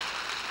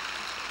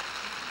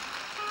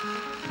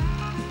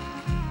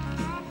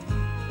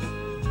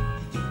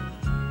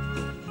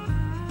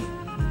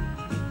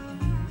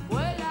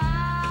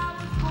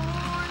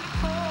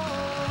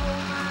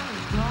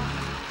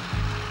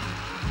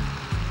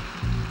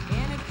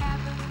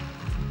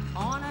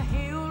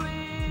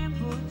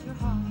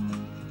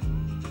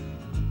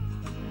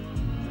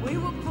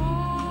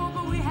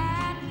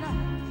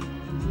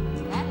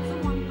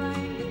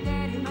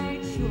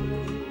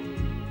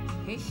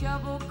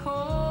Shovel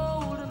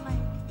coal to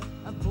make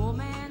a poor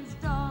man's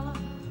dollar.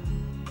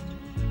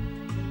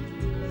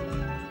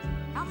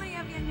 How many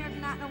of you in here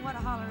tonight know what a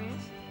holler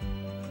is?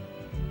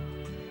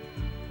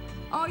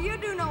 Oh, you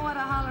do know what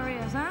a holler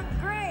is, huh?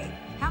 Great.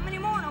 How many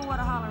more know what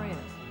a holler is?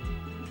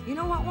 You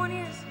know what one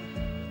is?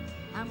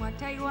 I'm going to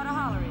tell you what a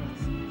holler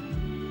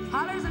is.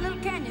 Holler is a little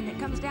canyon that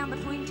comes down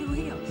between two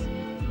hills.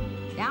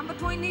 Down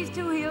between these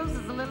two hills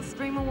is a little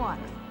stream of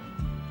water.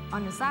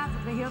 On the sides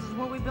of the hills is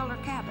where we build our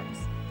cabins.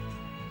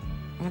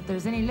 And if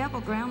there's any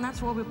level ground,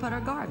 that's where we put our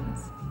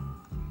gardens.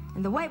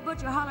 And the way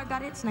Butcher Holler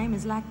got its name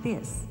is like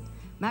this.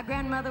 My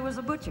grandmother was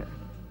a butcher.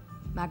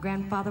 My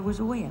grandfather was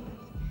a web.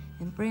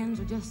 And friends,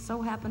 there just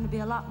so happened to be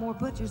a lot more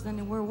butchers than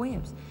there were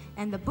webs.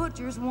 And the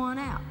butchers won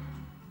out.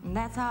 And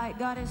that's how it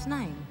got its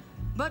name.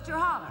 Butcher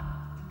Holler.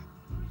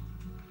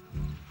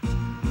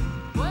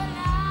 Well,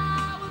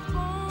 I was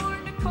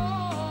born to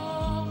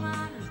coal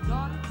miner's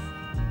daughter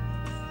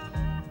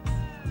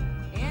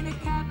in a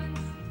cabin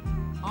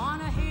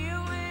on a hill.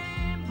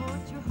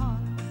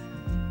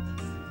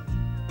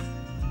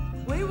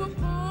 We were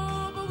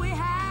poor, but we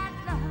had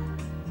love.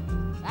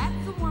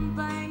 That's the one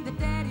thing that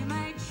Daddy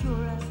made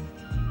sure of.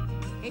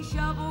 He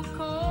shoveled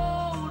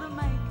coal to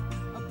make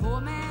a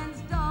poor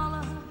man's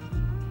dollar.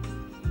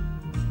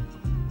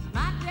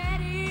 My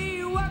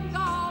daddy worked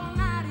all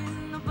night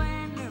in the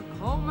van near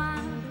coal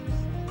mines,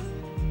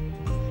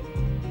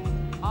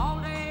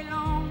 all day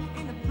long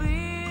in the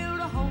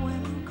field of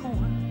hoeing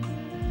corn.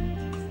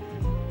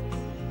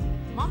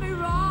 Mommy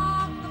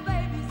rocked the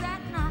babies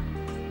at night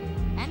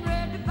and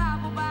read the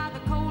Bible by the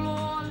coal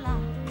oil light.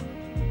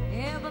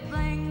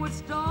 Everything would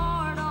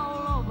start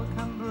all over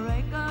come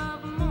break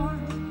of morn.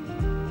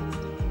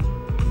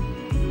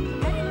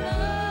 They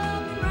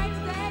loved and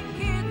raised their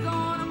kids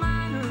on a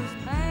miner's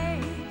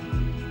pay.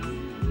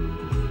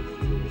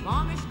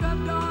 Mommy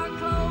scrubbed our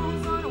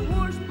clothes on a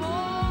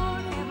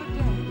washboard every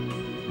day.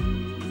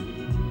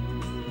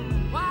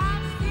 Why,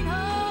 I've seen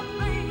her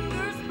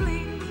fingers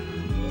bleed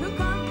to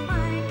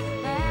complain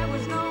there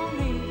was no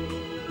need.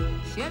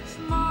 She'd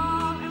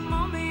smile in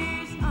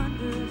Mommy's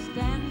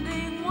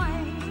understanding way.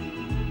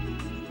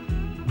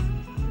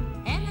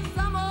 In the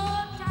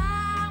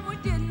summertime we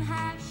didn't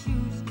have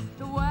shoes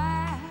to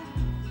wear,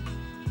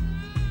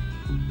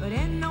 but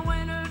in the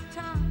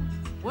wintertime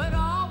we'd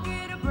all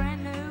get a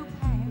brand new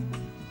pair.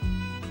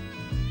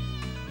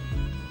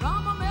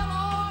 From a mail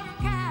order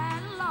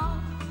catalog,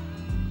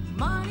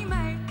 money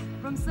made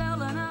from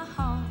selling a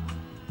hog,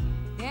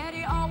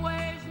 Daddy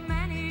always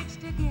managed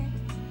to get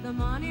the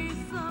money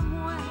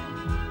somewhere.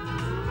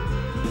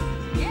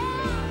 Yeah,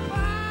 I'm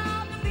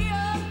proud to be a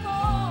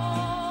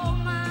coal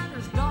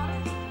miner's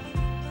daughter.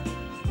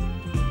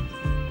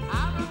 I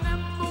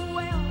remember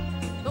well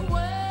the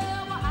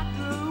well where I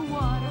drew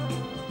water.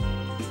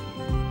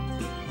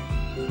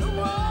 The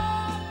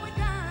work we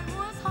done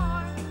was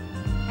hard,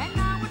 and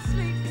I would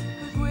sleep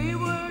 'cause we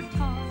were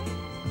taught.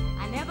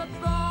 I never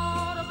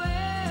thought of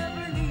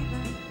ever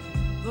leaving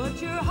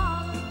Butcher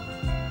Holler.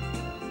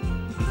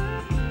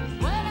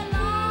 Well, a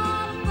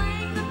lot of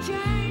things have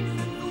changed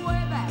since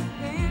way back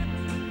then,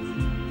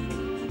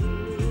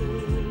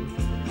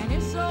 and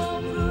it's so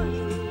good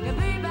to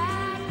be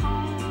back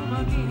home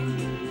again.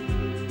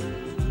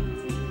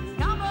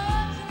 Not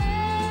much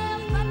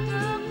left but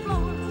the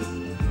floors,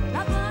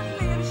 nothing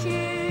lives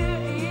here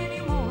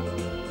anymore,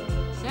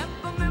 except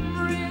for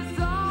memories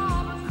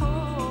of a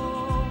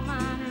coal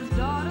miner's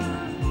daughter.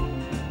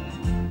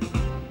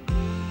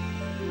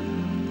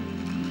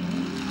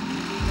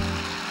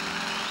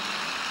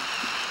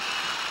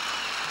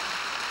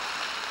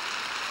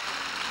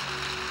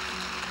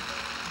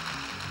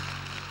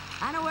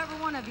 I know every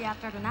one of you out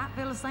there tonight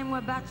feel the same way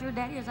about your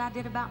daddy as I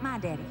did about my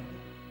daddy.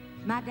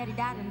 My daddy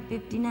died in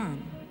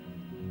 '59.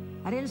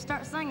 I didn't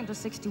start singing till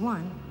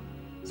 '61,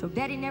 so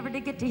Daddy never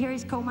did get to hear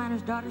his coal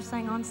miner's daughter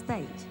sing on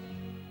stage.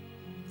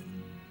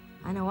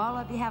 I know all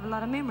of you have a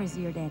lot of memories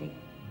of your daddy.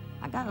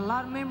 I got a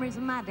lot of memories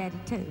of my daddy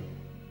too,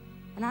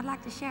 and I'd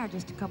like to share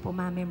just a couple of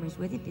my memories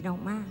with you if you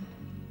don't mind.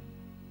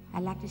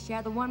 I'd like to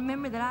share the one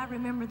memory that I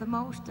remember the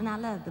most and I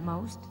love the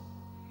most.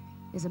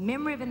 Is a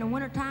memory of in the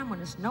wintertime when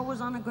the snow was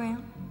on the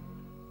ground.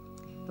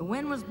 The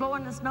wind was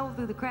blowing the snow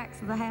through the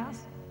cracks of the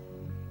house.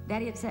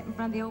 Daddy had sat in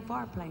front of the old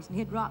fireplace and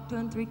he'd rock 2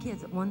 and 3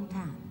 kids at one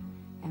time.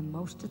 And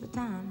most of the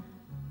time,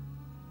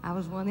 I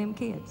was one of them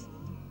kids.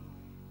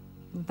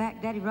 In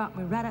fact, Daddy rocked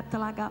me right up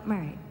till I got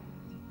married.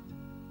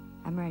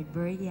 I married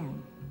very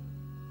young.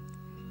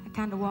 I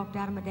kind of walked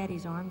out of my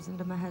daddy's arms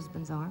into my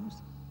husband's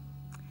arms.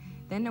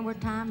 Then there were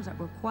times that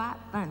were quite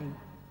funny.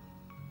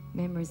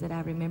 memories that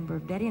I remember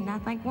of Daddy, and I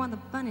think one of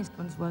the funniest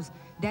ones was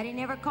Daddy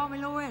never called me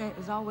Loretta. It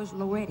was always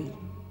Loretty.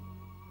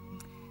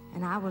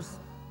 And I was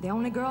the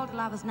only girl till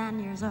I was 9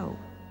 years old.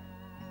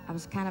 I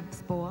was kind of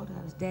spoiled.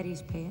 I was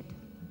Daddy's pet.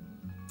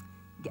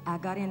 I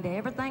got into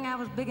everything I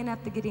was big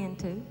enough to get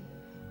into.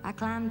 I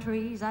climbed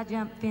trees, I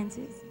jumped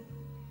fences.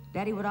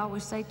 Daddy would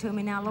always say to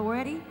me, now,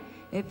 Loretty,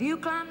 if you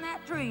climb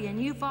that tree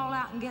and you fall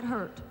out and get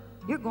hurt,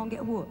 you're gonna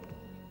get whooped.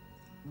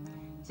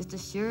 Just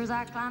as sure as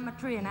I climbed a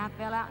tree and I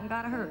fell out and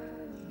got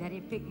hurt,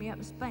 Daddy picked me up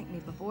and spanked me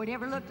before he'd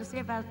ever looked to see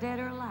if I was dead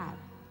or alive.